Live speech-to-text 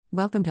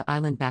Welcome to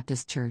Island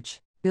Baptist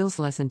Church. Bill's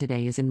lesson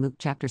today is in Luke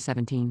chapter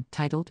 17,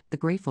 titled, The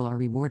Grateful Are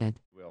Rewarded.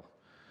 Well,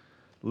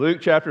 Luke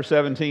chapter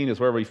 17 is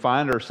where we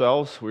find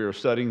ourselves. We are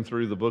studying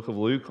through the book of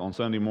Luke on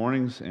Sunday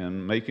mornings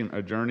and making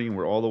a journey.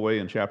 We're all the way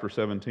in chapter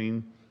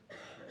 17.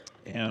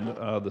 And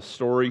the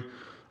story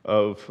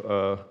of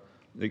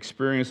the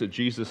experience that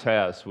Jesus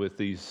has with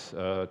these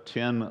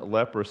 10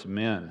 leprous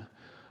men.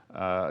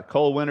 A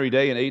cold wintry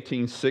day in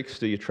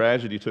 1860, a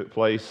tragedy took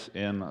place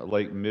in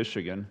Lake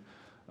Michigan.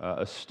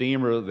 A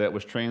steamer that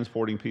was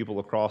transporting people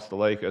across the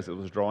lake as it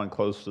was drawing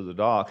close to the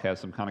dock had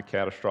some kind of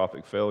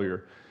catastrophic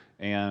failure,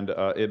 and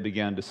it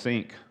began to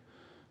sink.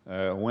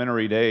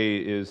 Wintry day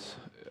is,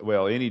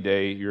 well, any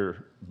day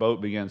your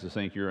boat begins to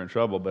sink, you're in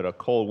trouble, but a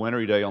cold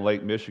wintry day on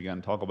Lake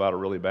Michigan, talk about a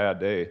really bad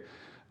day.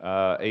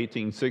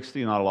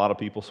 1860, not a lot of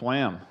people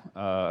swam.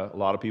 A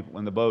lot of people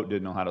in the boat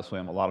didn't know how to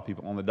swim. A lot of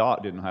people on the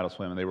dock didn't know how to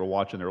swim, and they were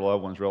watching their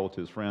loved ones,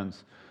 relatives,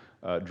 friends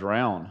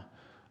drown.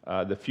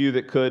 The few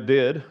that could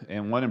did,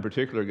 and one in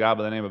particular, a guy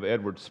by the name of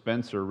Edward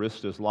Spencer,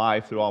 risked his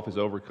life, threw off his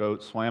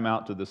overcoat, swam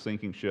out to the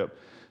sinking ship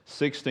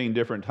 16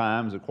 different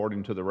times,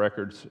 according to the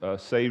records,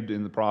 saved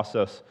in the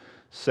process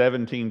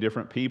 17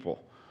 different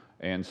people.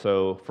 And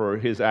so for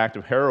his act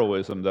of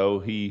heroism, though,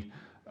 he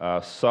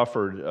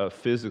suffered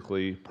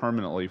physically,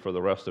 permanently for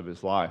the rest of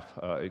his life.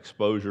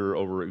 Exposure,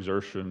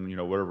 overexertion,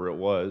 whatever it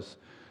was.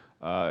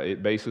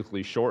 It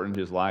basically shortened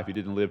his life. He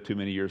didn't live too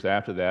many years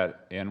after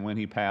that. And when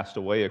he passed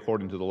away,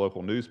 according to the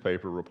local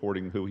newspaper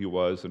reporting who he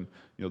was and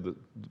the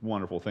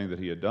wonderful thing that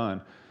he had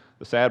done,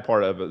 the sad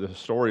part of it, the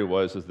story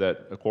is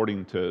that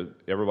according to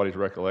everybody's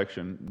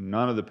recollection,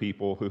 none of the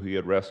people who he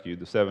had rescued,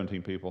 the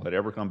 17 people, had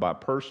ever come by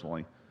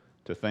personally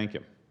to thank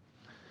him.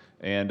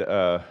 And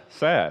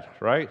sad,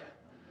 right?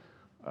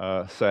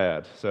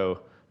 Sad. So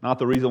not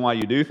the reason why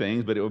you do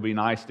things, but it would be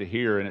nice to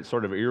hear, and it's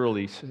sort of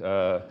eerily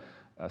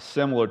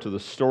similar to the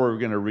story we're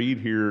going to read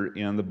here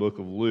in the book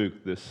of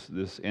Luke,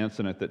 this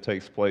incident that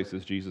takes place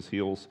as Jesus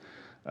heals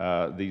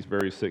these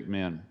very sick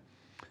men.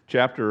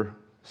 Chapter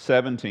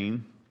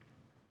 17,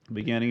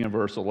 beginning in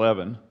verse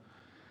 11,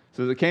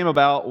 says, It came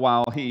about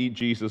while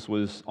Jesus,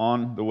 was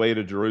on the way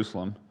to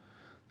Jerusalem,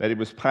 that he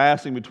was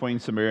passing between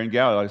Samaria and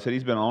Galilee. Like I said,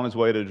 he's been on his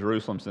way to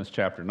Jerusalem since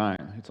chapter 9.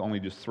 It's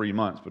only just 3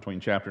 months between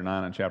chapter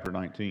 9 and chapter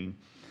 19.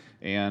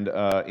 And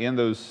in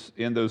those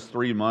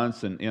 3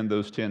 months and in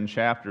those 10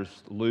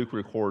 chapters, Luke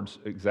records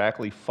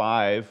exactly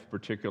 5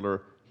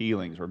 particular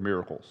healings or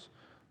miracles.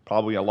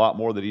 Probably a lot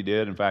more that he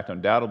did, in fact,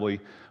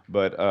 undoubtedly,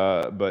 but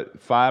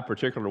 5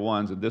 particular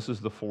ones, and this is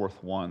the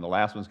 4th one. The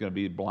last one's going to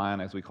be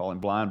blind, as we call him,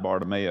 blind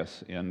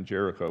Bartimaeus in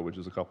Jericho, which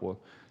is a couple of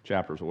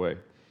chapters away.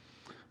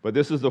 But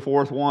this is the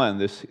 4th one,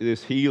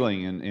 this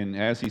healing, and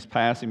as he's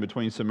passing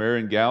between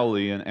Samaria and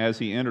Galilee, and as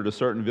he entered a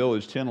certain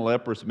village, 10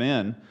 leprous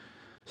men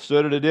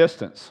stood at a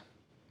distance,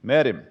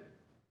 met him.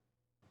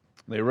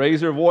 They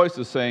raised their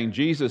voices, saying,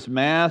 Jesus,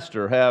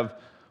 Master, have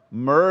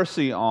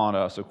mercy on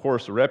us. Of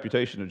course, the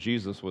reputation of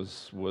Jesus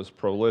was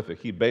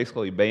prolific. He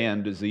basically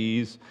banned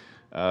disease,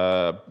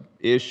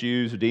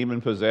 issues,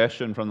 demon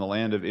possession from the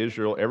land of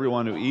Israel.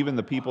 Everyone who, even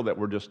the people that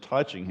were just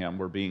touching him,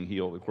 were being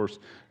healed. Of course,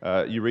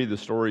 you read the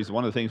stories.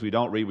 One of the things we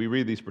don't read, we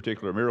read these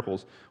particular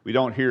miracles. We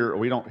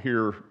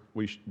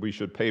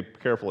should pay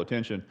careful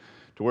attention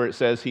to where it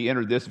says he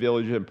entered this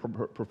village and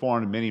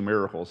performed many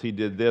miracles. He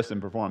did this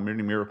and performed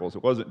many miracles.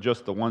 It wasn't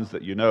just the ones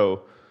that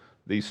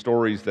these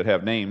stories that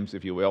have names,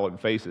 if you will, and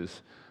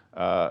faces.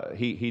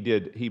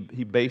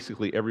 He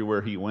basically,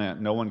 everywhere he went,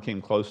 no one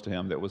came close to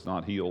him that was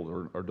not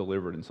healed or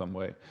delivered in some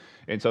way.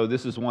 And so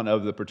this is one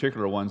of the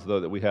particular ones, though,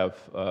 that we have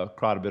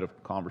quite a bit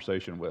of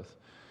conversation with.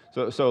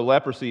 So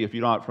leprosy, if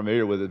you're not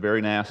familiar with it, very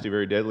nasty,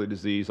 very deadly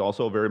disease,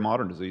 also a very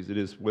modern disease. It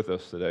is with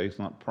us today. It's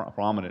not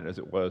prominent as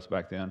it was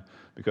back then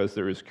because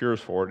there is cures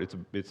for it.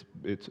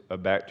 It's a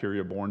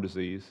bacteria-borne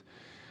disease.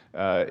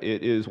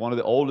 It is one of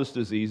the oldest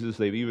diseases.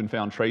 They've even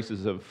found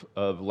traces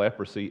of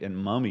leprosy in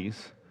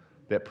mummies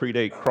that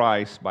predate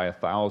Christ by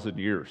 1,000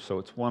 years. So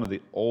it's one of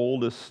the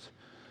oldest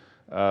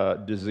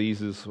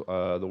diseases.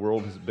 The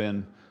world has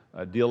been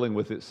dealing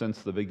with it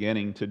since the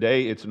beginning.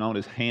 Today it's known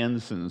as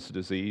Hansen's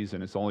disease,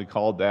 and it's only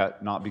called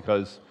that not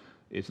because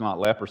it's not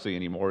leprosy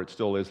anymore. It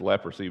still is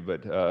leprosy,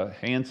 but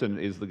Hansen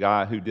is the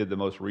guy who did the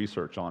most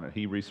research on it.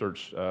 He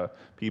researched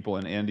people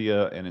in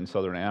India and in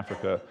southern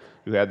Africa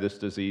who had this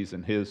disease,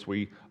 and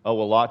we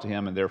owe a lot to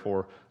him, and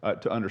therefore,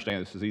 to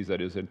understand this disease,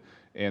 that is,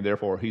 and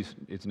therefore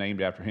it's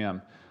named after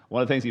him.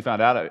 One of the things he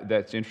found out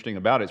that's interesting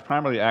about it is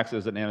primarily acts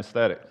as an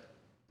anesthetic.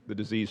 The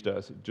disease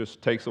does. It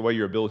just takes away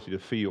your ability to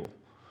feel.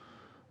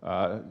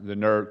 The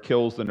nerve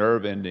kills the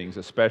nerve endings,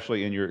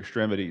 especially in your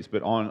extremities,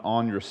 but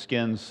on your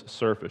skin's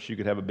surface. You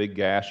could have a big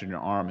gash in your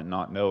arm and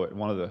not know it.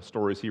 One of the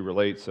stories he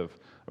relates of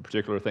a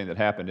particular thing that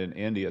happened in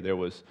India, they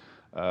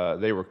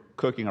were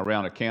cooking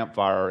around a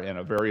campfire and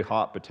a very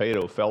hot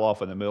potato fell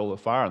off in the middle of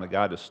the fire, and the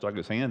guy just stuck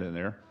his hand in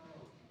there,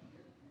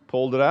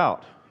 pulled it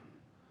out.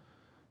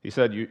 He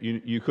said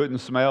you couldn't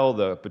smell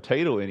the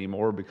potato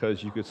anymore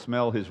because you could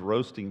smell his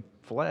roasting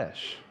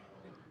flesh.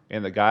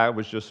 And the guy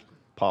was just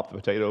popped the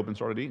potato open and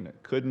started eating it.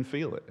 Couldn't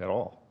feel it at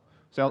all.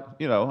 So,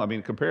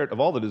 compared of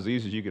all the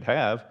diseases you could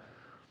have,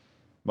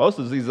 most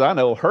of the diseases I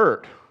know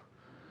hurt.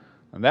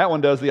 And that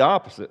one does the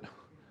opposite.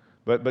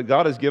 But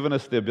God has given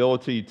us the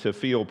ability to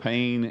feel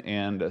pain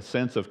and a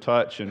sense of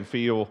touch and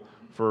feel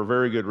for a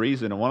very good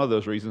reason. And one of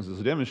those reasons is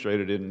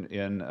demonstrated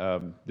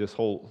in this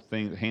whole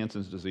thing,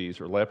 Hansen's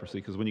disease or leprosy,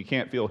 because when you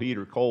can't feel heat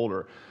or cold,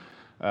 or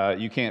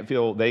they can't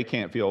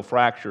feel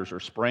fractures or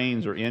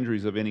sprains or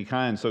injuries of any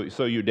kind,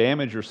 so you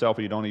damage yourself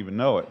and you don't even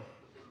know it.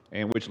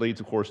 And which leads,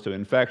 of course, to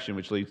infection,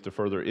 which leads to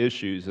further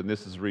issues. And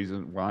this is the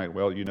reason why,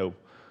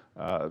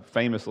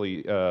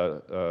 famously,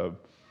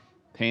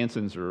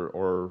 Hansen's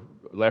or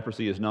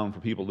leprosy is known for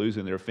people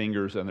losing their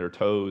fingers and their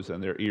toes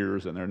and their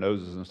ears and their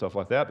noses and stuff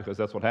like that, because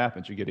that's what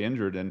happens. You get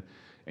injured and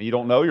you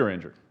don't know you're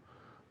injured.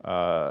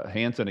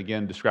 Hansen,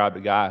 again, described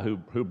a guy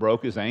who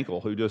broke his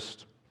ankle, who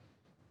just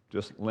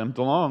limped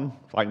along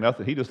like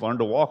nothing. He just learned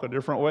to walk a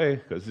different way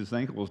because his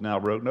ankle was now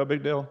broke. No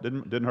big deal.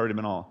 Didn't hurt him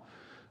at all.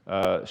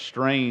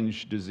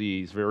 Strange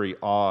disease, very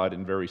odd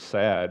and very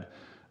sad.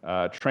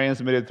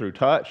 Transmitted through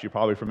touch, you're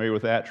probably familiar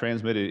with that.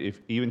 Transmitted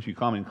even if you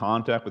come in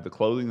contact with the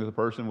clothing that the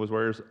person was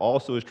wearing,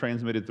 also is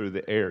transmitted through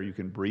the air. You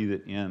can breathe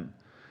it in.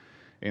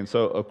 And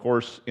so, of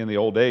course, in the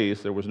old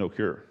days, there was no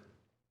cure.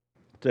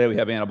 Today we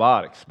have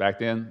antibiotics. Back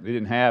then, they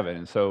didn't have it.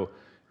 And so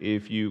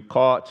if you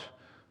caught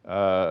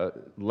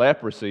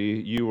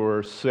leprosy, you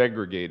were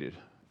segregated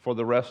for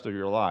the rest of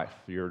your life,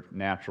 your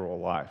natural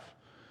life,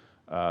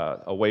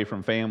 away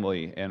from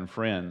family and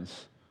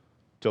friends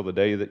till the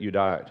day that you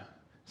died.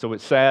 So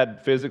it's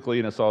sad physically,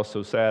 and it's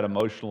also sad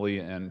emotionally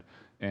and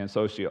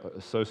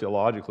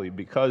sociologically,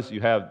 because you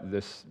have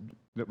this.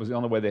 That was the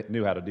only way they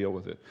knew how to deal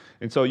with it.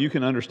 And so you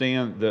can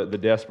understand the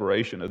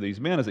desperation of these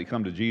men as they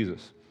come to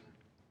Jesus.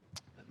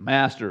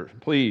 Master,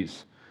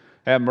 please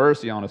have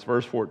mercy on us.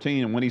 Verse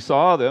 14, and when he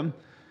saw them,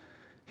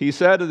 he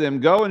said to them,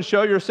 go and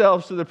show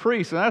yourselves to the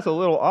priest. And that's a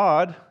little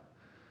odd.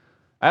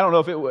 I don't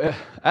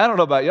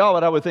know about y'all,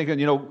 but I was thinking,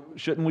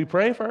 shouldn't we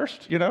pray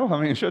first?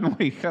 Shouldn't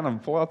we kind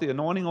of pull out the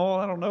anointing oil?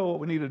 I don't know what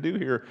we need to do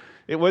here.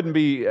 It wouldn't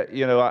be,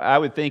 I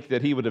would think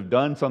that he would have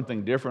done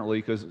something differently,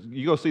 because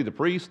you go see the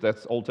priest,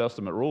 that's Old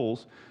Testament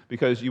rules,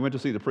 because you went to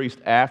see the priest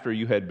after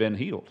you had been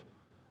healed.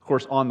 Of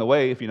course, on the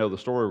way, if you know the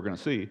story we're going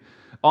to see,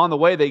 on the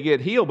way they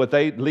get healed, but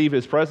they leave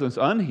his presence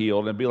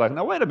unhealed and be like,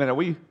 no, wait a minute,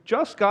 we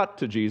just got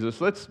to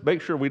Jesus. Let's make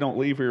sure we don't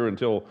leave here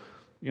until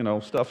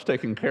stuff's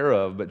taken care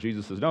of. But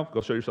Jesus says, no,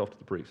 go show yourself to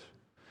the priest.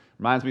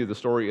 Reminds me of the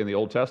story in the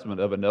Old Testament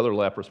of another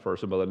leprous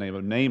person by the name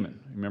of Naaman.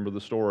 Remember the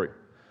story?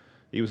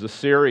 He was a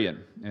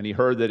Syrian, and he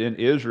heard that in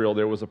Israel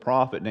there was a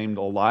prophet named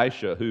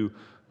Elisha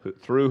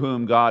through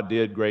whom God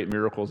did great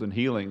miracles and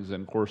healings.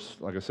 And of course,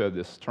 like I said,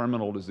 this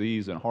terminal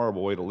disease and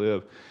horrible way to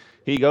live.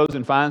 He goes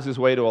and finds his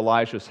way to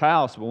Elisha's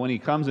house, but when he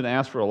comes and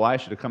asks for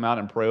Elisha to come out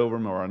and pray over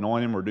him or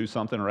anoint him or do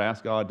something or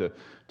ask God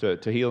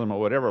to heal him or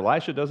whatever,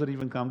 Elisha doesn't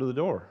even come to the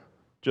door.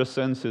 Just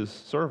sends his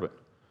servant.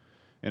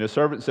 And his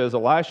servant says,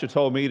 Elisha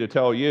told me to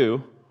tell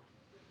you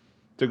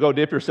to go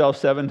dip yourself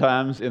 7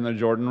 times in the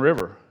Jordan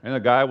River. And the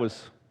guy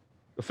was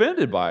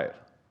offended by it.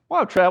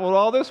 Well, I've traveled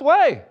all this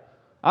way.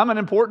 I'm an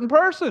important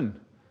person.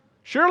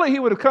 Surely he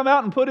would have come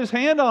out and put his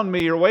hand on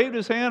me or waved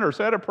his hand or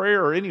said a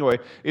prayer. Or anyway,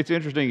 it's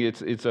interesting.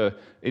 It's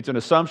an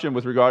assumption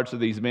with regards to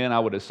these men. I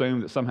would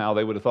assume that somehow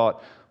they would have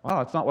thought,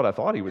 wow, that's not what I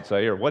thought he would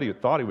say or what he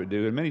thought he would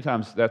do. And many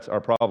times that's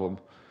our problem.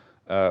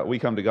 We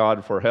come to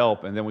God for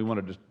help, and then we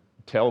want to just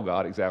tell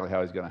God exactly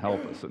how he's going to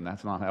help us, and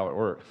that's not how it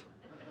works.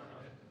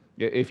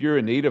 If you're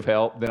in need of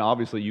help, then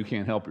obviously you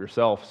can't help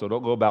yourself, so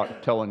don't go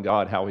about telling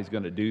God how he's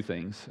going to do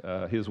things.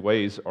 His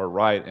ways are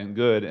right and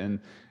good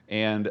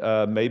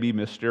and maybe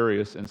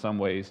mysterious in some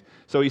ways.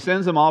 So he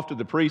sends them off to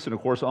the priest, and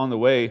of course on the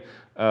way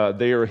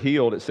they are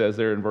healed, it says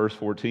there in verse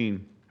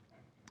 14.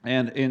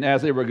 And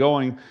as they were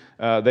going,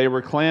 they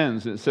were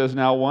cleansed. It says,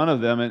 now one of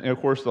them, and of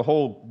course the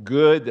whole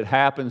good that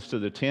happens to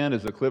the 10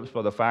 is eclipsed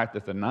by the fact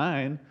that the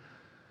 9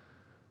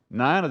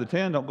 of the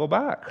 10 don't go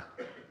back.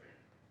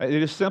 They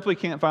just simply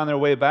can't find their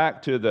way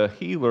back to the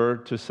healer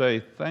to say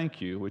thank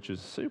you, which is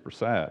super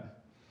sad.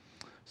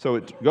 So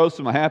it goes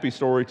from a happy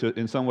story to,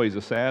 in some ways,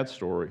 a sad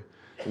story.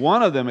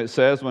 One of them, it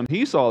says, when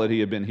he saw that he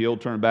had been healed,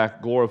 turned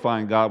back,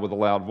 glorifying God with a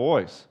loud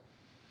voice.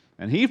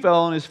 And he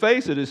fell on his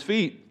face at his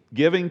feet,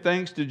 giving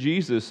thanks to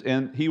Jesus,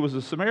 and he was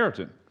a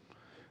Samaritan.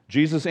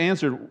 Jesus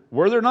answered,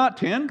 were there not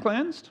 10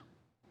 cleansed?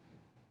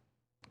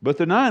 But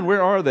the 9,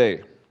 where are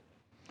they?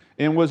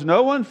 And was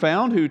no one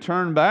found who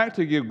turned back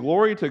to give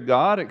glory to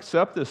God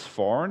except this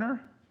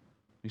foreigner?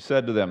 He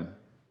said to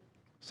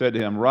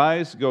him,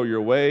 rise, go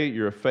your way,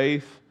 your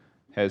faith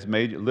has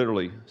made you,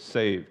 literally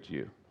saved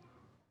you.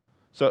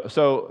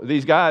 So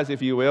these guys,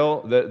 if you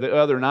will, the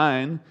other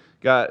 9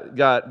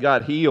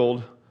 got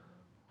healed,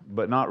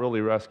 but not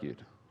really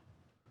rescued.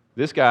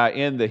 This guy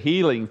in the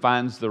healing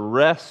finds the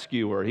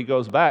rescuer. He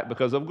goes back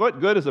because of what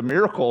good is a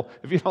miracle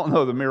if you don't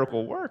know the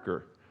miracle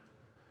worker?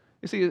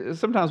 You see,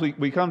 sometimes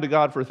we come to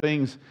God for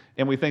things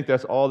and we think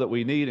that's all that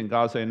we need, and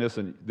God's saying,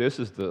 listen, this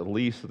is the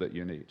least that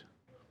you need.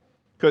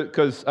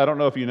 Because I don't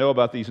know if you know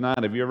about these 9.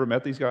 Have you ever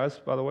met these guys,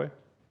 by the way?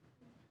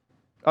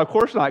 Of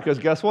course not, because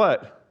guess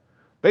what?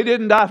 They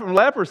didn't die from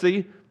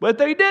leprosy, but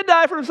they did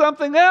die from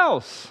something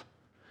else.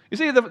 You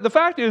see, the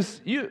fact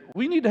is,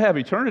 we need to have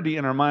eternity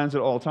in our minds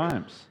at all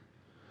times.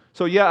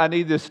 So yeah, I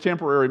need this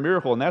temporary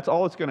miracle, and that's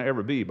all it's going to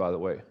ever be, by the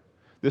way.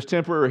 This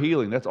temporary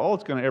healing, that's all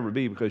it's going to ever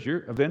be, because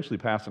you're eventually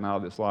passing out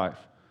of this life.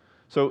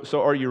 So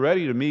are you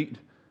ready to meet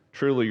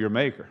truly your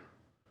Maker?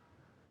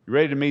 You're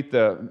ready to meet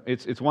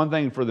it's one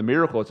thing for the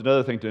miracle, it's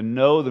another thing to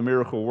know the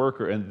miracle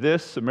worker, and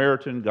this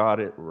Samaritan got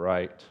it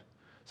right.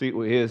 See,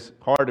 his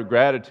heart of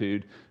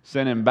gratitude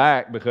sent him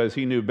back because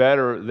he knew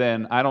better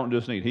than, I don't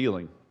just need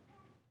healing,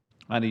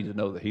 I need to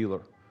know the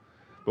healer.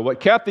 But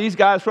what kept these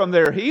guys from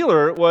their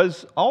healer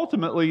was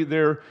ultimately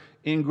their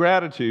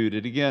ingratitude.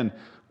 And again,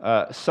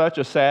 such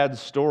a sad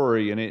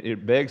story, and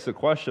it begs the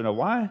question of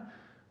why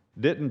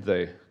didn't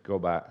they go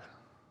back?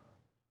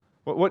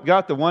 What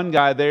got the one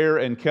guy there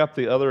and kept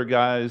the other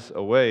guys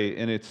away?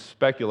 And it's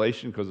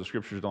speculation because the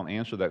scriptures don't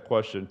answer that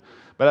question.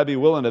 But I'd be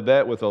willing to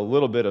bet with a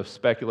little bit of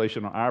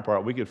speculation on our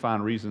part, we could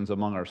find reasons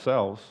among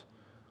ourselves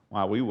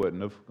why we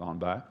wouldn't have gone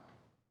back.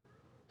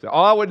 Say,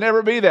 oh, I would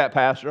never be that,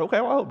 Pastor.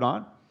 Okay, well, I hope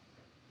not.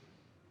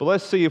 But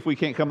let's see if we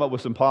can't come up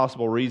with some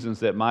possible reasons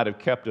that might have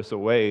kept us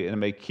away and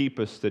may keep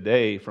us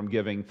today from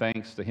giving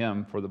thanks to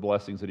Him for the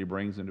blessings that He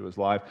brings into His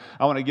life.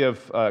 I want to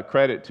give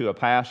credit to a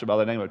pastor by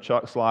the name of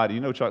Chuck Sly. Do you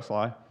know Chuck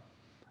Sly?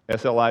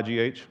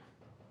 S-L-I-G-H?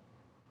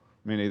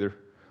 Me neither.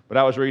 But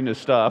I was reading his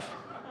stuff,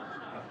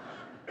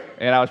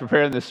 and I was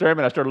preparing this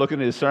sermon. I started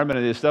looking at his sermon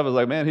and his stuff. I was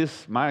like, man,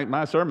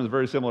 my sermon is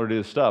very similar to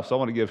his stuff. So I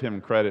want to give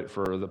him credit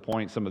for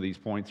some of these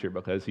points here,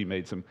 because he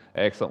made some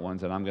excellent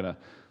ones, and I'm going to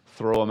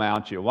throw them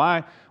out to you.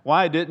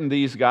 Why didn't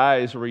these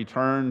guys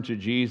return to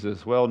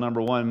Jesus? Well,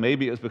 number one,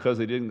 maybe it's because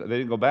they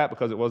didn't go back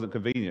because it wasn't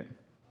convenient.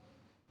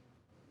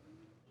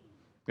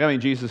 I mean,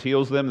 Jesus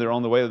heals them. They're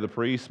on the way to the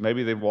priest.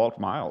 Maybe they've walked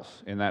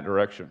miles in that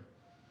direction.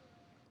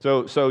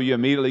 So you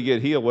immediately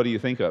get healed. What do you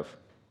think of?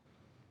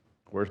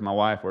 Where's my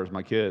wife? Where's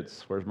my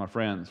kids? Where's my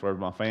friends? Where's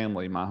my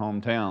family? My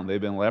hometown?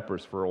 They've been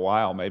lepers for a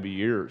while, maybe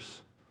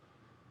years.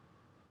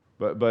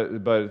 But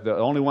the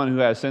only one who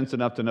has sense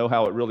enough to know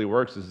how it really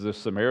works is this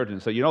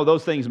Samaritan. So,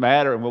 those things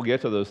matter, and we'll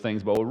get to those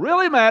things. But what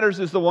really matters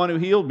is the one who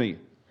healed me.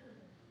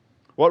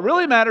 What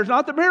really matters,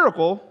 not the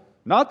miracle,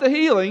 not the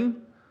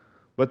healing,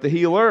 but the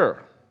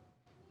healer,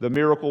 the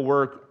miracle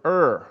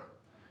worker.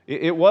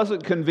 It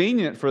wasn't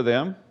convenient for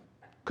them,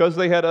 because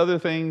they had other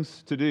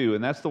things to do,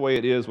 and that's the way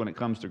it is when it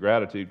comes to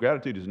gratitude.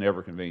 Gratitude is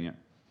never convenient.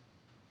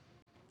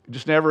 It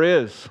just never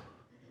is.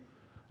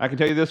 I can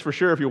tell you this for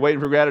sure, if you're waiting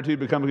for gratitude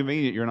to become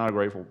convenient, you're not a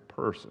grateful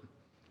person.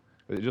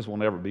 It just will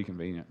never be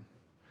convenient.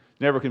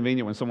 It's never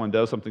convenient when someone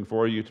does something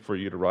for you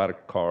to write a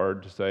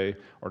card to say,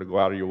 or to go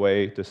out of your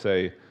way to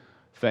say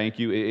thank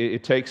you.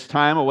 It takes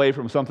time away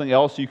from something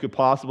else you could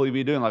possibly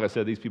be doing. Like I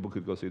said, these people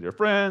could go see their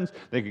friends.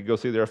 They could go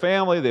see their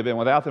family. They've been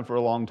without them for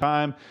a long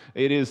time.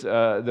 It is,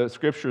 the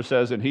scripture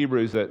says in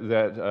Hebrews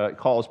that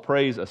calls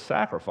praise a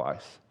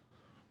sacrifice.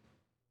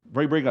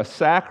 We bring a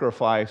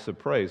sacrifice of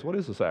praise. What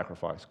is a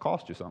sacrifice? It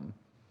costs you something.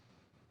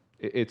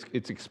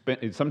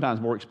 It's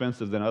sometimes more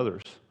expensive than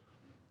others.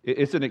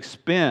 It's an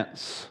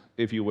expense,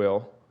 if you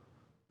will,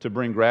 to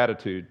bring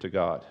gratitude to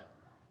God.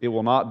 It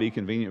will not be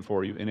convenient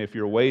for you. And if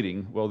you're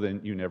waiting, well,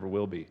 then you never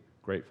will be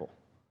grateful.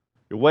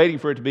 You're waiting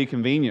for it to be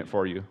convenient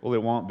for you. Well,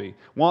 it won't be.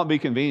 Won't be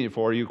convenient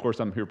for you. Of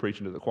course, I'm here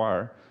preaching to the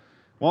choir.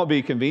 Won't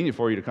be convenient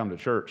for you to come to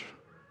church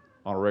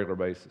on a regular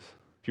basis.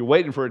 If you're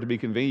waiting for it to be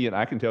convenient,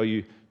 I can tell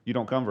you, you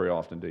don't come very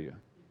often, do you?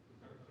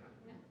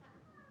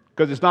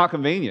 Because it's not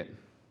convenient.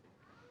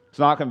 It's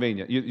not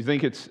convenient. You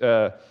think it's,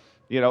 and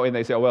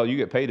they say, well, you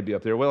get paid to be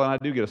up there. Well, and I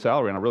do get a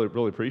salary, and I'm really,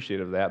 really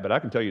appreciative of that. But I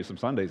can tell you some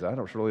Sundays, I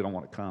really don't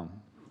want to come.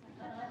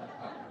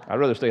 I'd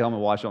rather stay home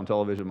and watch it on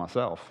television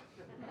myself.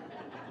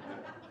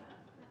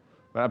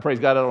 But I praise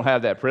God I don't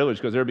have that privilege,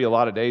 because there'd be a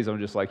lot of days I'm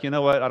just like, you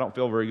know what, I don't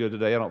feel very good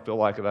today. I don't feel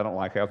like it. I don't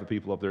like half the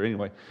people up there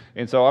anyway.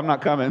 And so I'm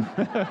not coming.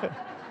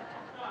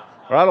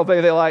 Or I don't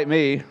think they like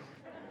me.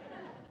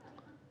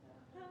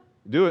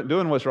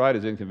 Doing what's right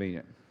is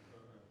inconvenient.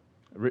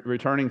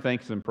 Returning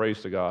thanks and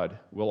praise to God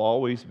will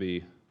always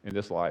be, in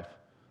this life,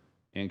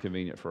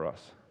 inconvenient for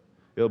us.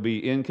 It'll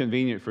be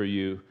inconvenient for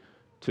you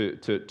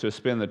to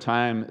spend the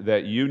time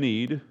that you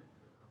need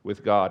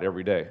with God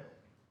every day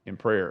in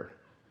prayer,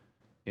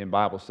 in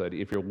Bible study.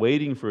 If you're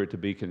waiting for it to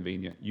be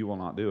convenient, you will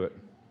not do it.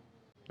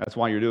 That's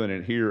why you're doing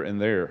it here and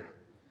there,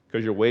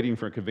 because you're waiting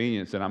for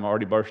convenience, and I'm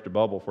already burst a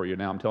bubble for you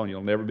now. I'm telling you,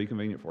 it'll never be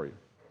convenient for you.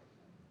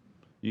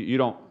 You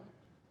don't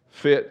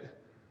fit.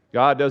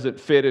 God doesn't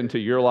fit into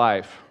your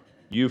life.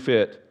 You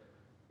fit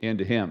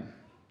into Him.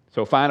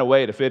 So find a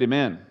way to fit Him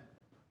in.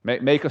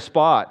 Make a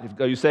spot.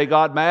 If you say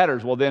God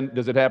matters, well then,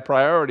 does it have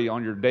priority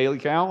on your daily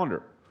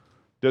calendar?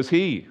 Does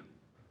He?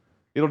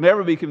 It'll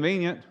never be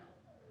convenient.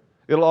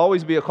 It'll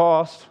always be a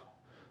cost.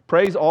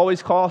 Praise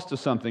always costs us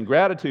something.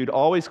 Gratitude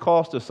always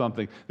costs us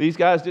something. These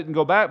guys didn't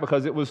go back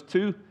because it was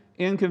too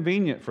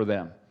inconvenient for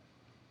them.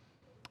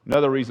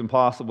 Another reason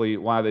possibly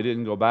why they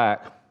didn't go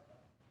back,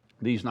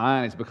 these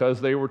 9, is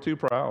because they were too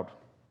proud.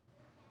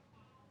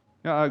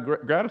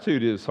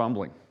 Gratitude is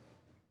humbling.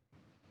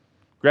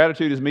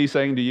 Gratitude is me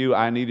saying to you,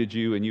 I needed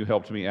you and you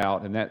helped me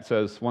out. And that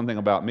says one thing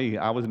about me,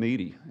 I was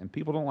needy. And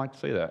people don't like to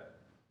say that.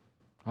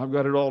 I've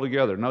got it all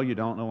together. No, you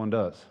don't. No one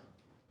does.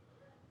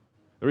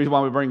 The reason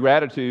why we bring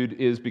gratitude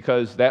is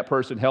because that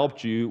person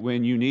helped you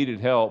when you needed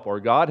help,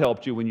 or God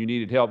helped you when you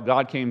needed help.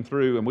 God came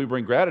through, and we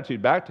bring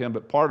gratitude back to Him.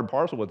 But part and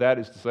parcel with that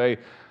is to say,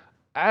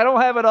 I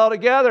don't have it all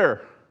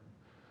together.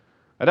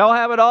 I don't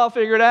have it all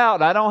figured out.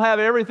 And I don't have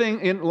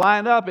everything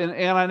lined up, and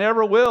I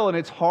never will. And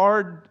it's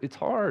hard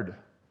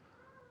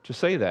to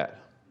say that.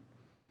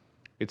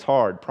 It's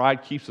hard.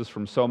 Pride keeps us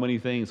from so many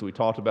things that we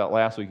talked about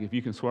last week. If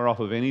you can swear off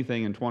of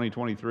anything in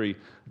 2023,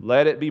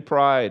 let it be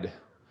pride.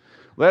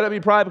 Let it be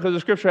pride, because the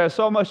Scripture has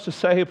so much to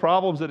say,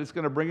 problems that it's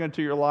going to bring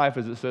into your life,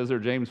 as it says there,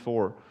 James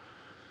 4.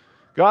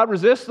 God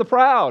resists the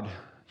proud.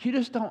 You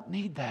just don't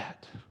need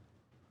that.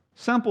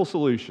 Simple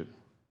solution.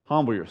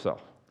 Humble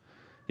yourself.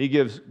 He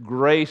gives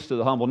grace to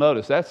the humble.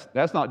 Notice,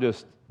 that's not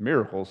just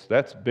miracles.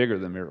 That's bigger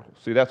than miracles.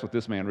 See, that's what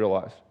this man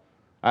realized.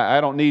 I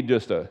don't need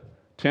just a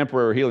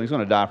temporary healing. He's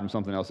going to die from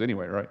something else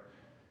anyway, right?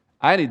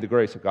 I need the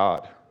grace of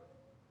God.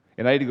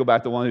 And I need to go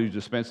back to the one who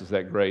dispenses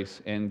that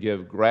grace and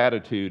give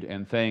gratitude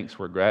and thanks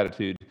where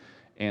gratitude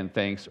and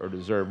thanks are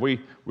deserved. We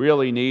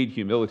really need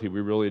humility.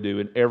 We really do,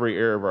 in every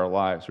area of our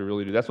lives. We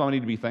really do. That's why we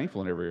need to be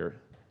thankful in every area.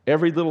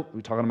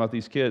 We're talking about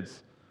these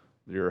kids.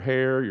 Your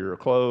hair, your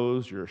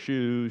clothes, your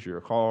shoes, your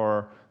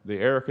car, the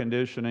air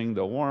conditioning,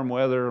 the warm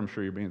weather. I'm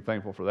sure you're being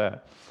thankful for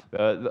that.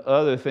 The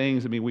other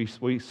things,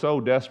 we so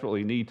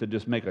desperately need to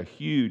just make a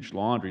huge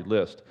laundry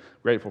list.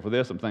 Grateful for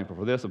this, I'm thankful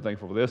for this, I'm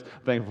thankful for this,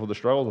 I'm thankful for the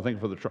struggles, I'm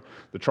thankful for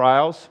the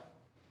trials.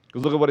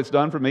 Because look at what it's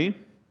done for me.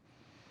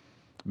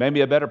 Made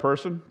me a better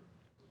person.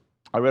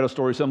 I read a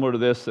story similar to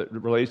this that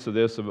relates to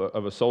this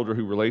of a soldier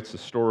who relates the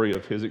story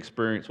of his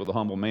experience with a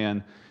humble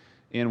man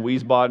in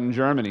Wiesbaden,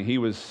 Germany. He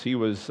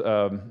was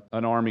an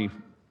Army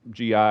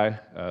GI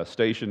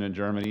stationed in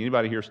Germany.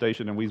 Anybody here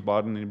stationed in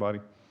Wiesbaden? Anybody?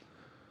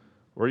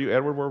 Where are you,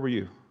 Edward? Where were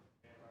you?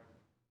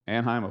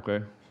 Anaheim,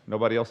 okay.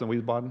 Nobody else in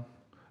Wiesbaden?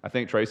 I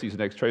think Tracy's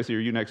next. Tracy, are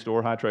you next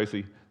door? Hi,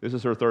 Tracy. This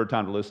is her third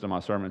time to listen to my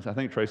sermons. I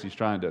think Tracy's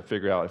trying to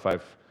figure out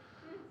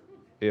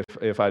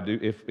if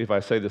I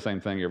say the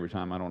same thing every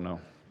time. I don't know.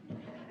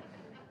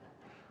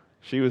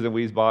 She was in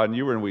Wiesbaden.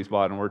 You were in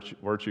Wiesbaden,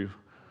 weren't you?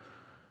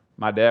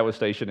 My dad was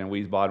stationed in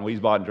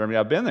Wiesbaden, Germany.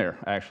 I've been there,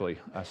 actually.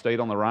 I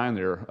stayed on the Rhine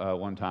there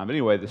one time. But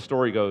anyway, the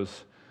story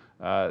goes,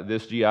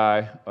 this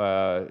GI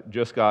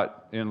just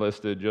got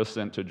enlisted, just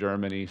sent to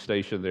Germany,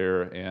 stationed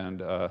there,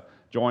 and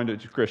joined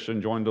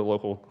a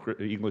local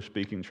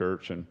English-speaking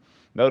church. And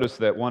noticed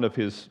that one of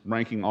his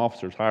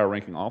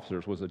higher-ranking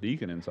officers, was a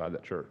deacon inside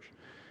that church.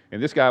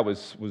 And this guy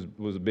was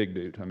a big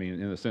dude,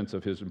 in the sense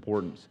of his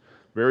importance.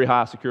 Very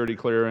high security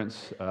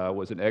clearance,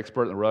 was an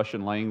expert in the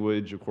Russian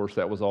language. Of course,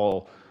 that was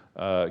all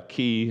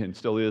key, and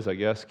still is, I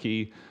guess,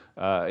 key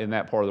in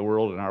that part of the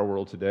world, in our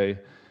world today.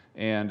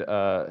 And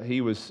he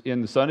was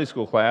in the Sunday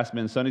school class,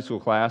 men's Sunday school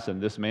class, and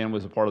this man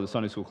was a part of the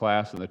Sunday school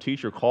class, and the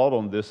teacher called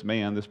on this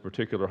man, this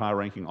particular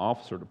high-ranking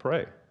officer, to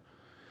pray.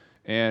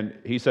 And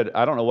he said,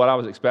 I don't know what I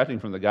was expecting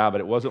from the guy,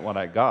 but it wasn't what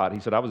I got. He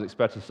said, I was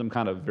expecting some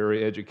kind of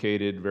very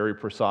educated, very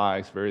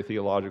precise, very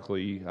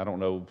theologically,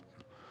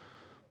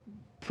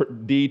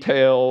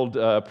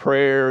 detailed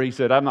prayer. He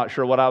said, I'm not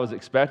sure what I was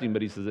expecting,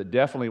 but he says, it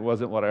definitely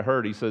wasn't what I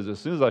heard. He says, as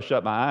soon as I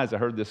shut my eyes, I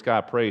heard this guy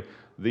pray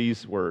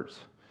these words.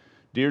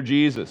 Dear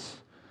Jesus,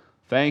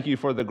 thank you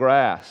for the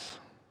grass.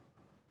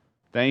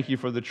 Thank you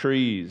for the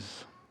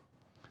trees.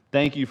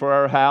 Thank you for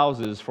our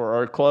houses, for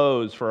our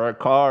clothes, for our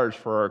cars,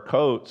 for our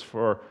coats,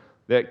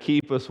 that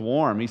keep us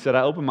warm. He said,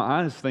 I opened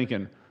my eyes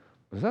thinking,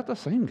 is that the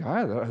same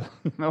guy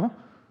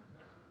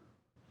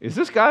Is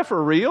this guy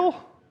for real?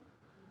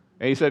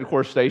 And he said, of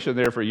course, stationed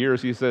there for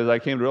years, he says, I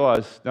came to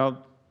realize,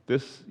 now,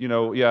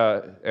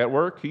 at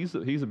work, he's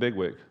a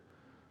bigwig.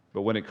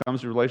 But when it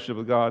comes to relationship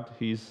with God,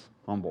 he's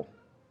humble.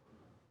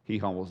 He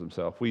humbles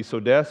himself. We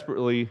so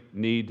desperately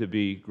need to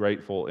be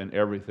grateful in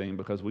everything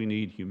because we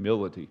need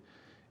humility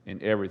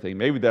in everything.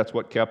 Maybe that's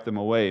what kept them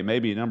away.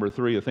 Maybe number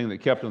 3, the thing that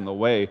kept them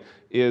away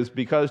is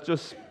because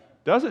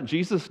doesn't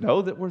Jesus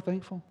know that we're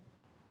thankful?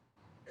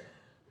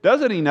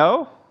 Doesn't he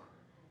know?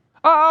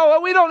 Oh,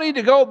 well, we don't need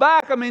to go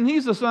back.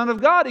 He's the Son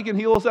of God. He can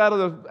heal us out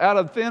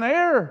of thin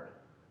air.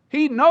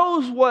 He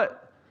knows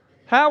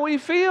how we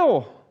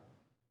feel.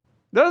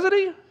 Doesn't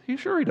he?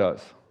 Sure he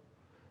does.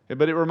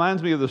 But it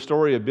reminds me of the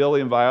story of Billy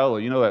and Viola.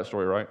 You know that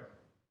story, right?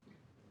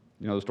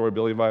 You know the story of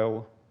Billy and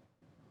Viola?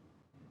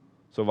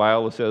 So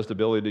Viola says to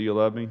Billy, do you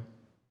love me? You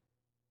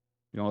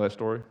know that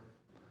story?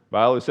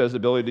 Viola says to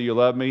Billy, do you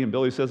love me? And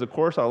Billy says, of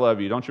course I love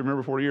you. Don't you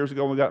remember 40 years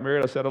ago when we got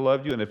married, I said I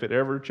loved you, and if it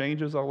ever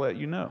changes, I'll let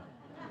you know.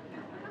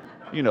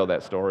 You know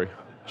that story.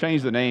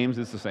 Change the names,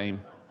 it's the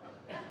same.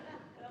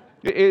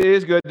 It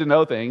is good to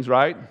know things,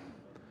 right?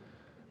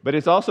 But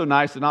it's also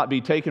nice to not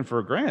be taken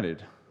for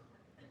granted.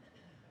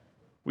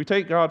 We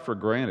take God for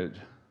granted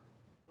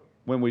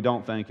when we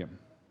don't thank Him.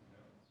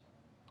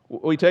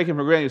 We take Him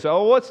for granted. You say,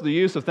 oh, what's the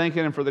use of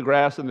thanking Him for the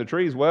grass and the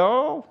trees?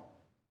 Well,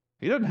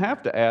 He doesn't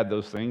have to add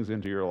those things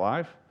into your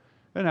life.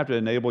 He doesn't have to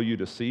enable you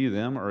to see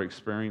them or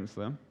experience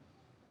them.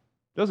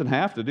 Doesn't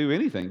have to do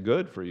anything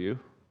good for you.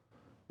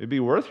 It'd be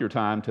worth your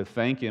time to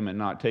thank Him and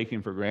not take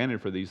Him for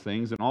granted for these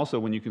things. And also,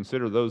 when you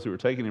consider those who are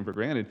taking Him for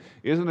granted,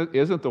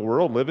 isn't the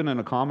world living in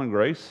a common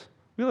grace?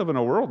 We live in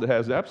a world that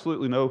has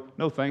absolutely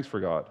no thanks for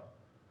God.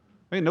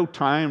 I mean, no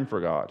time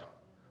for God.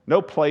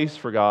 No place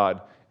for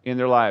God in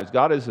their lives.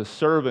 God is a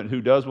servant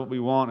who does what we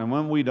want, and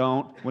when we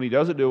don't, when He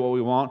doesn't do what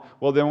we want,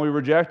 well, then we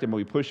reject Him.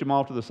 We push Him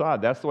off to the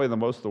side. That's the way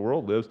most of the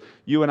world lives.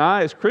 You and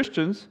I, as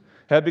Christians,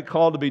 have been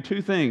called to be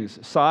two things: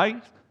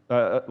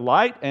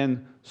 light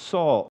and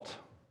salt.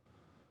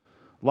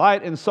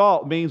 Light and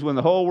salt means when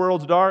the whole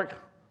world's dark,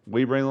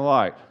 we bring the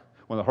light.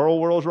 When the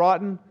whole world's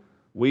rotten,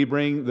 we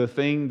bring the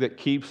thing that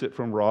keeps it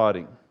from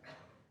rotting.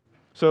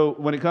 So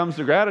when it comes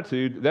to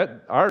gratitude,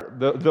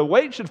 the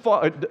weight should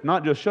fall,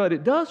 not just should,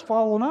 it does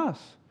fall on us.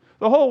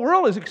 The whole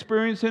world is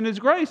experiencing His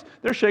grace.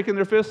 They're shaking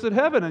their fists at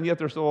heaven, and yet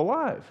they're still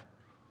alive.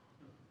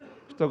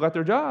 Still got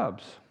their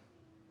jobs.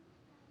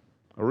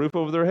 A roof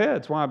over their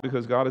heads. Why?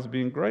 Because God is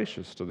being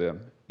gracious to them,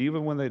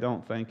 even when they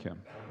don't thank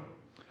Him.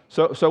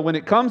 So when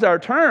it comes our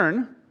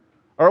turn,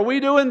 are we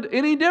doing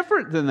any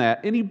different than that?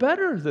 Any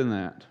better than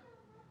that?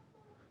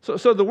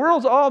 So the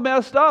world's all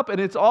messed up and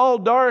it's all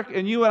dark,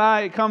 and you and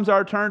I, it comes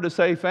our turn to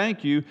say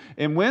thank you.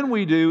 And when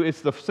we do,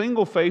 it's the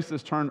single face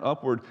that's turned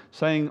upward,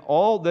 saying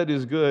all that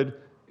is good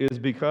is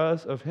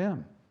because of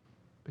Him.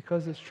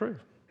 Because it's true.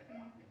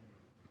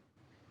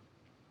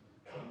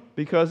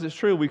 Because it's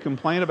true. We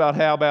complain about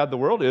how bad the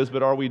world is,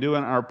 but are we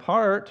doing our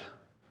part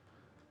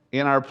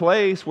in our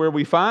place where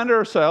we find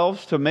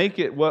ourselves to make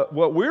it what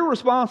we're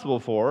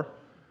responsible for,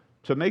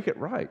 to make it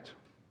right?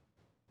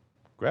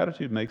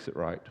 Gratitude makes it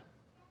right.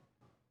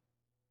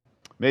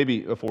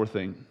 Maybe a fourth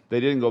thing. They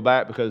didn't go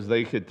back because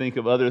they could think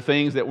of other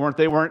things that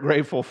they weren't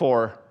grateful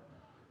for.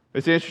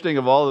 It's interesting,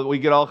 we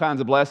get all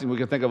kinds of blessings, we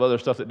can think of other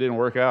stuff that didn't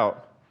work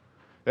out.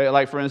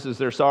 Like, for instance,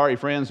 their sorry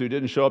friends who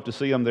didn't show up to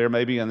see them there,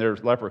 maybe in their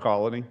leper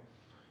colony.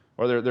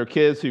 Or their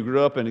kids who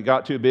grew up and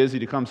got too busy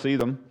to come see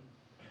them.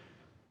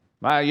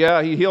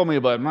 Yeah, He healed me,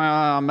 but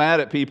I'm mad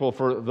at people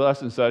for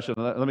thus and such. And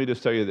let me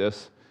just tell you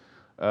this.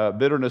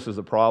 Bitterness is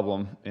a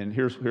problem, and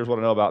here's what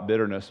I know about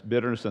bitterness.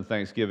 Bitterness and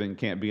thanksgiving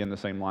can't be in the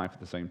same life at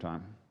the same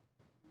time.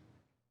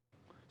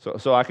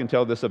 So I can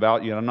tell this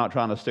about you, and I'm not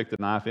trying to stick the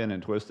knife in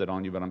and twist it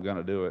on you, but I'm going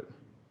to do it.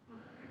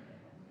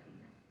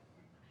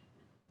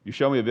 You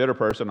show me a bitter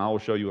person, I will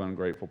show you an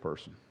ungrateful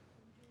person.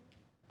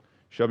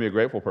 Show me a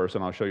grateful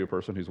person, I'll show you a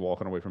person who's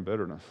walking away from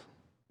bitterness.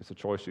 It's a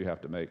choice you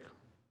have to make.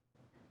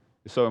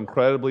 It's so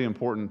incredibly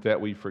important that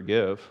we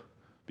forgive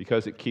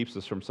because it keeps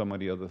us from so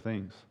many other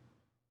things.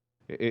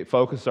 It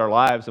focuses our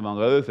lives,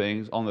 among other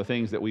things, on the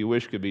things that we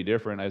wish could be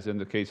different, as in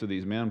the case of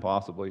these men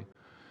possibly.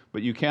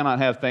 But you cannot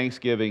have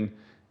thanksgiving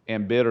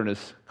and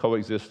bitterness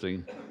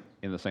coexisting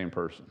in the same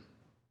person.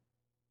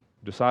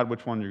 Decide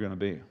which one you're going to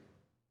be.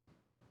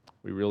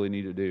 We really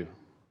need to do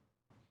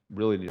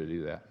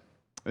that.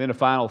 And then a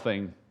final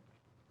thing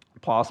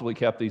possibly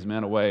kept these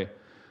men away.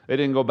 They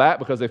didn't go back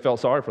because they felt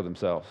sorry for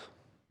themselves.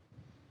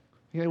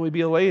 Yeah, we'd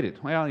be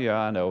elated. Well, yeah,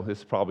 I know, this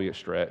is probably a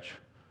stretch.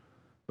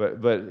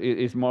 But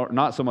it's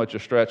not so much a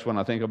stretch when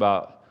I think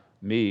about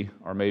me,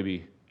 or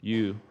maybe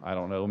you, I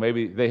don't know.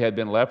 Maybe they had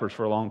been lepers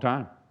for a long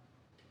time,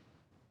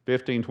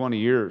 15, 20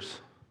 years.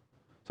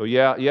 So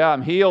yeah,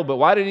 I'm healed, but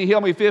why didn't He heal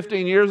me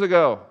 15 years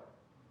ago?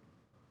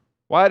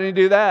 Why didn't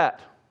He do that?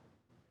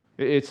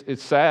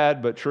 It's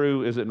sad, but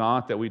true, is it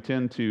not, that we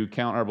tend to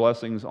count our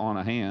blessings on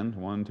a hand,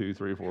 1, 2,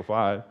 3, 4,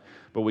 5,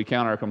 but we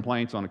count our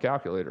complaints on a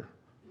calculator,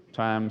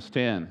 times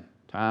 10,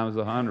 times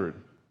 100,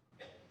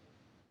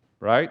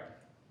 right?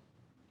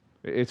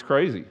 It's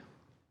crazy.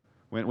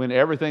 When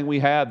everything we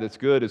have that's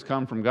good has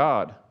come from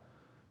God.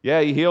 Yeah,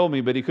 He healed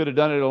me, but He could have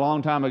done it a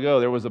long time ago.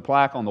 There was a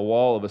plaque on the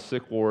wall of a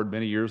sick ward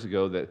many years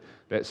ago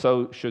that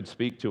so should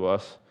speak to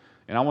us.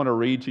 And I want to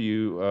read to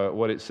you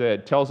what it said.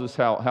 It tells us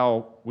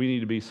how we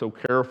need to be so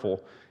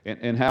careful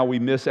and how we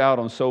miss out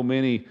on so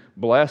many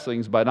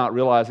blessings by not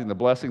realizing the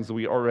blessings that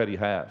we already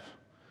have.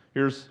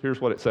 Here's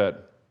what it said.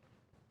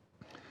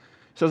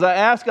 It says, I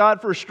asked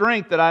God for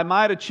strength that I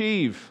might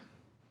achieve.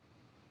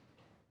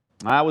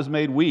 I was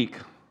made weak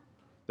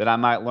that I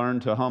might learn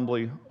to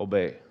humbly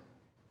obey.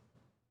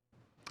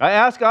 I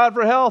asked God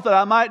for health that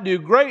I might do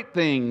great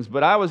things,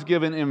 but I was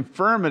given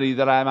infirmity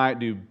that I might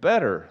do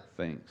better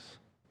things.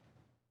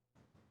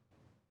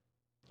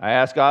 I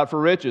asked God for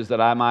riches that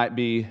I might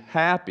be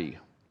happy,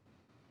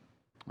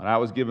 but I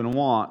was given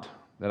want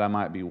that I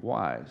might be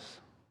wise.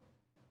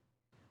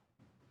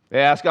 I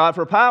asked God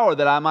for power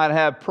that I might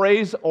have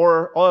praise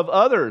of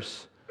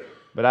others,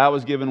 but I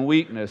was given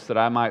weakness that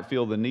I might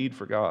feel the need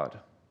for God.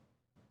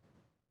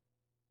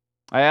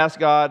 I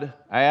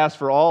asked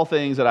for all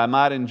things that I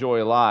might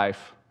enjoy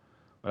life,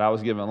 but I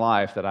was given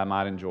life that I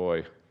might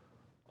enjoy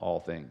all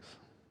things.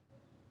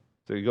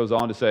 So he goes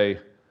on to say,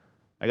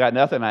 I got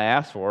nothing I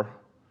asked for,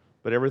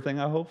 but everything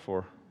I hoped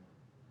for.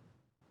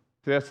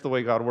 See, that's the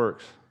way God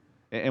works.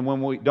 And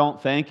when we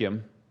don't thank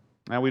Him,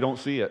 and we don't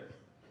see it.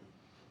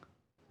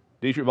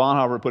 Dietrich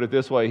Bonhoeffer put it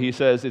this way. He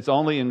says, it's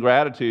only in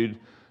gratitude,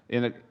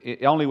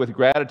 only with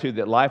gratitude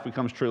that life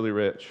becomes truly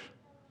rich.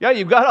 Yeah,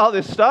 you've got all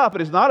this stuff,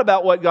 but it's not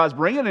about what God's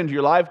bringing into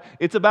your life.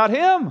 It's about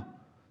Him.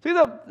 See,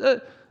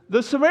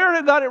 the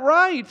Samaritan got it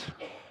right.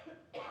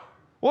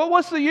 Well,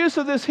 what's the use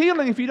of this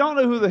healing if you don't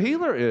know who the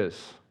healer is?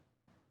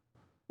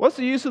 What's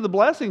the use of the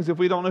blessings if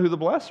we don't know who the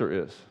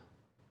blesser is?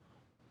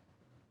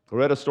 I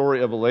read a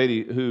story of a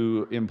lady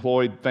who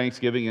employed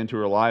Thanksgiving into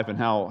her life and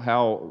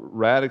how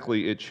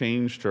radically it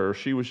changed her.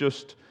 She was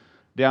just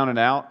down and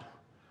out.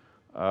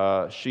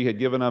 She had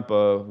given up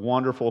a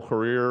wonderful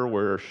career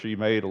where she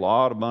made a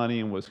lot of money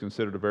and was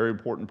considered a very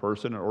important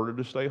person in order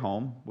to stay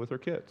home with her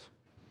kids.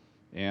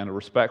 And a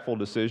respectful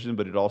decision,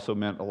 but it also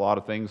meant a lot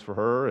of things for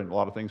her and a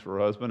lot of things for her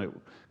husband. It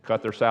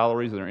cut their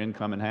salaries and their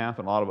income in half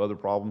and a lot of other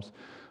problems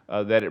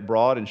that it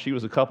brought. And she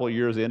was a couple of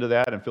years into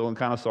that and feeling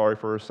kind of sorry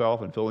for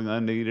herself and feeling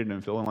unneeded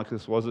and feeling like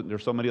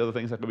there's so many other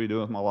things I could be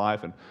doing with my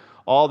life and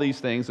all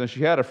these things. And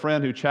she had a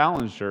friend who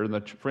challenged her, and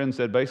the friend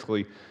said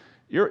basically,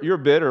 you're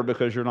bitter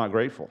because you're not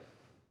grateful.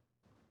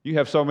 You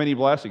have so many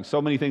blessings,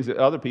 so many things that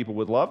other people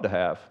would love to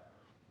have.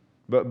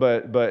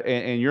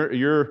 And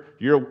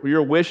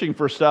you're wishing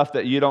for stuff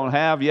that you don't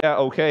have. Yeah,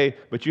 okay,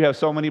 but you have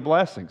so many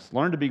blessings.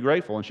 Learn to be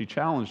grateful. And she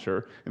challenged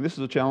her, and this is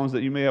a challenge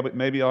that you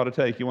maybe ought to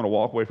take. You want to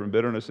walk away from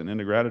bitterness and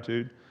into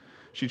gratitude.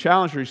 She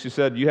challenged her. She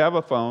said, "You have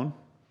a phone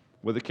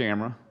with a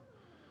camera.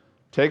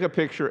 Take a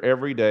picture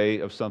every day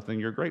of something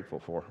you're grateful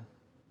for."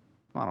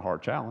 Not a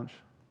hard challenge.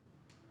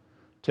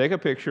 Take a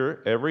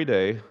picture every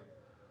day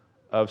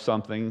of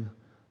something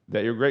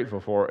that you're grateful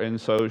for.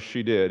 And so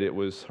she did. It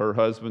was her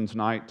husband's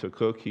night to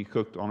cook. He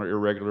cooked on an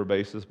irregular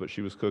basis, but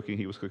she was cooking.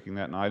 He was cooking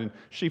that night. And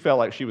she felt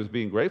like she was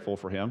being grateful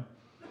for him.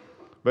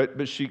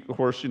 But she, of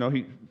course,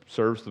 he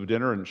serves the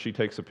dinner and she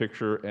takes a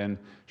picture. And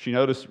she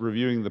noticed,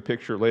 reviewing the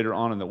picture later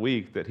on in the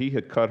week, that he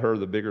had cut her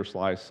the bigger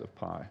slice of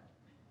pie.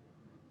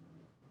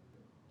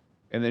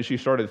 And then she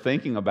started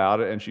thinking about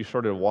it and she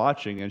started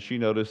watching, and she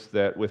noticed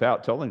that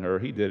without telling her,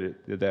 he did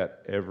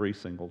that every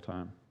single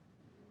time.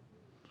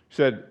 She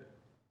said,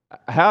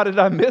 "How did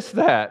I miss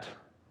that?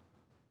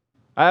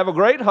 I have a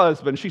great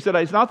husband." She said,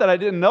 "It's not that I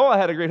didn't know I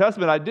had a great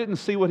husband. I didn't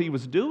see what he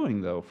was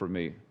doing, though, for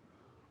me.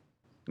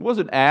 He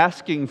wasn't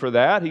asking for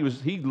that.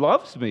 He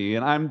loves me,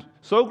 and I'm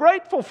so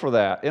grateful for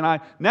that.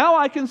 And now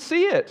I can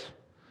see it."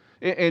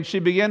 And she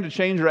began to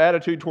change her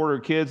attitude toward her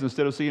kids.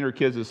 Instead of seeing her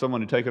kids as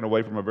someone who'd taken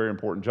away from a very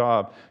important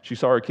job, she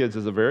saw her kids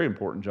as a very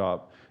important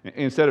job.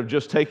 Instead of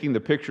just taking the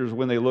pictures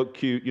when they look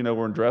cute,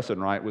 when dressing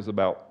right was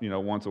about,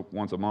 once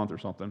a month or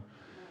something.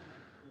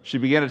 She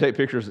began to take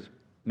pictures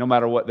no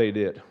matter what they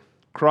did.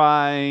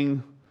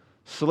 Crying,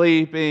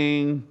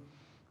 sleeping,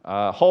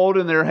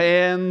 holding their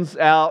hands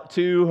out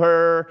to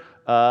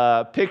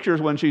her,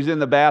 pictures when she's in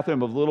the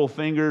bathroom of little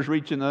fingers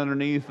reaching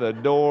underneath the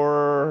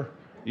door.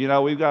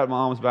 We've got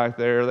moms back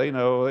there. They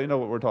know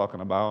what we're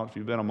talking about. If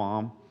you've been a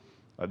mom,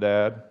 a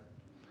dad.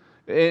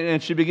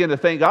 And she began to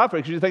thank God for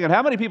it. She's thinking,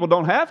 how many people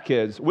don't have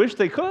kids, wish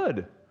they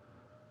could?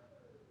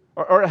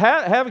 Or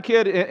have a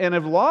kid and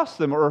have lost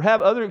them, or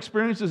have other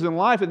experiences in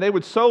life, and they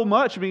would so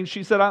much.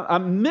 She said,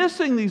 I'm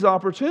missing these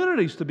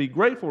opportunities to be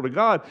grateful to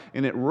God,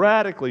 and it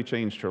radically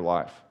changed her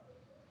life.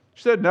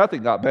 She said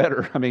nothing got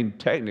better.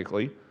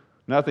 Technically,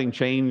 nothing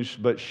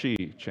changed, but she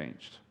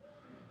changed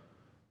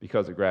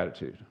because of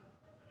gratitude.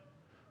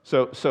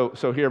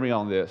 So hear me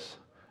on this.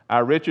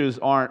 Our riches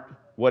aren't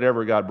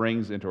whatever God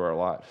brings into our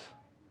lives.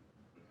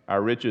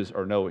 Our riches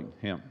are knowing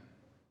Him.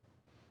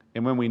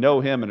 And when we know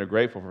Him and are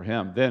grateful for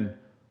Him, then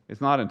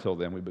it's not until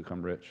then we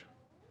become rich.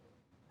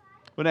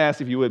 I'm going to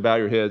ask if you would bow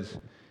your heads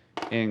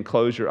and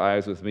close your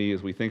eyes with me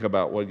as we think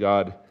about what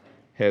God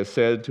has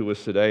said to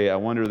us today. I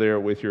wonder there,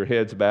 with your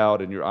heads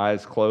bowed and your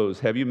eyes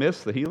closed, have you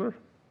missed the healer?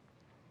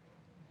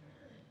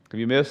 Have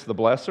you missed the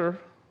blesser?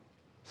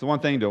 It's the one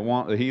thing to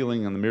want the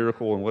healing and the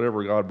miracle and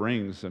whatever God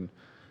brings,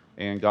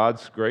 and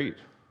God's great,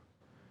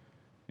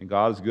 and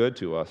God's good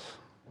to us.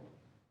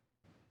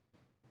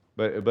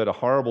 But a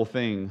horrible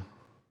thing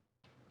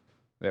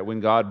that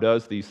when God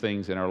does these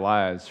things in our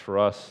lives for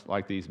us,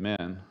 like these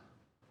men,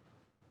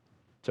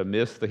 to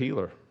miss the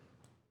healer.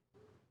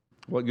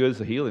 What good is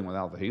the healing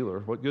without the healer?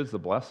 What good is the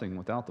blessing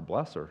without the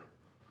blesser?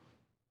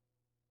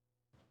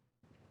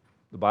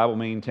 The Bible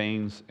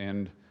maintains,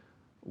 and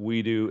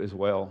we do as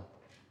well,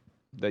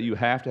 that you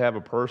have to have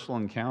a personal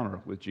encounter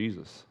with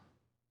Jesus.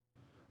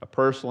 A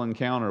personal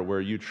encounter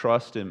where you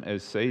trust Him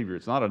as Savior.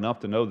 It's not enough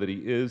to know that He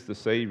is the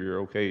Savior.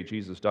 Okay,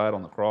 Jesus died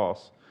on the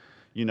cross.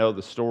 You know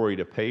the story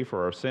to pay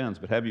for our sins,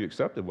 but have you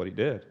accepted what He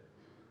did?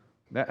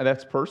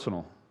 That's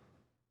personal.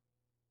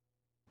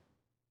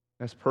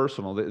 That's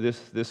personal.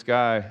 This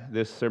guy,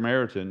 this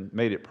Samaritan,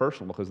 made it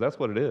personal because that's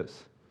what it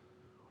is.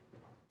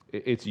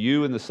 It's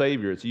you and the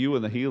Savior. It's you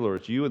and the healer.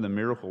 It's you and the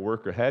miracle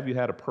worker. Have you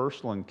had a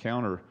personal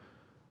encounter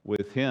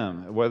with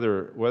Him?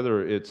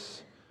 Whether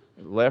it's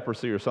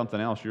leprosy or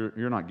something else,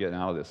 you're not getting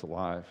out of this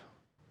alive.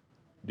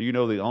 Do you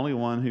know the only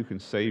one who can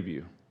save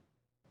you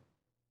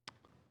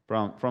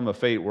from a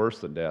fate worse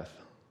than death?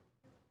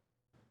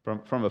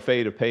 From a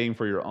fate of paying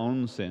for your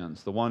own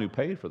sins, the one who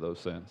paid for those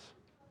sins.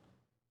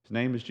 His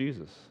name is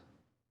Jesus.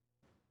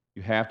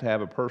 You have to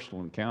have a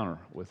personal encounter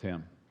with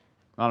Him.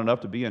 Not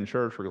enough to be in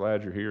church. We're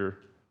glad you're here.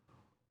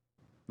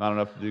 not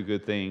enough to do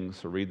good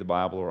things or read the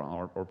Bible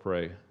or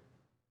pray.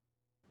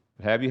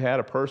 But have you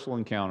had a personal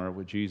encounter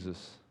with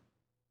Jesus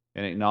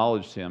and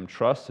acknowledged Him,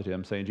 trusted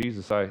Him, saying,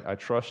 Jesus, I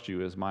trust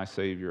You as my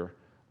Savior.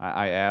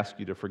 I ask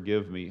You to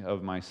forgive me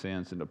of my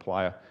sins and to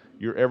apply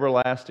Your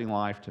everlasting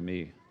life to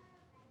me.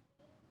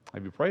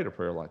 Have you prayed a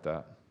prayer like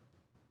that?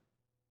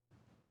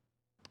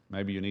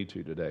 Maybe you need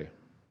to today.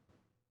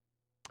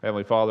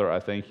 Heavenly Father, I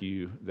thank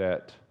You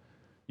that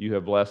You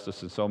have blessed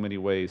us in so many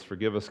ways.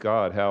 Forgive us,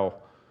 God, how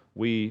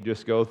we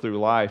just go through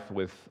life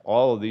with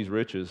all of these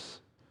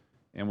riches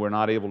and we're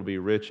not able to be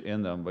rich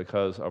in them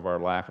because of our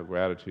lack of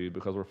gratitude,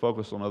 because we're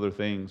focused on other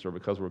things, or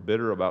because we're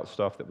bitter about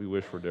stuff that we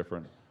wish were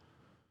different.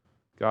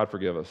 God,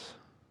 forgive us.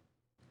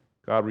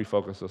 God,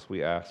 refocus us,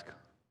 we ask,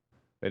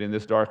 that in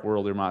this dark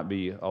world there might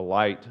be a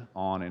light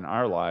on in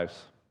our lives,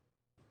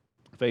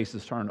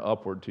 faces turned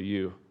upward to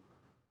You,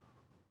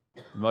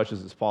 as much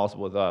as it's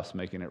possible with us,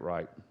 making it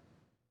right.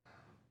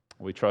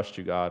 We trust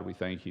You, God. We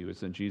thank You.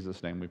 It's in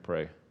Jesus' name we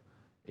pray.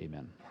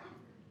 Amen.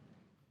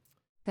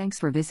 Thanks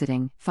for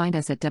visiting. Find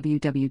us at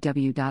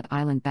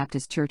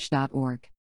www.islandbaptistchurch.org.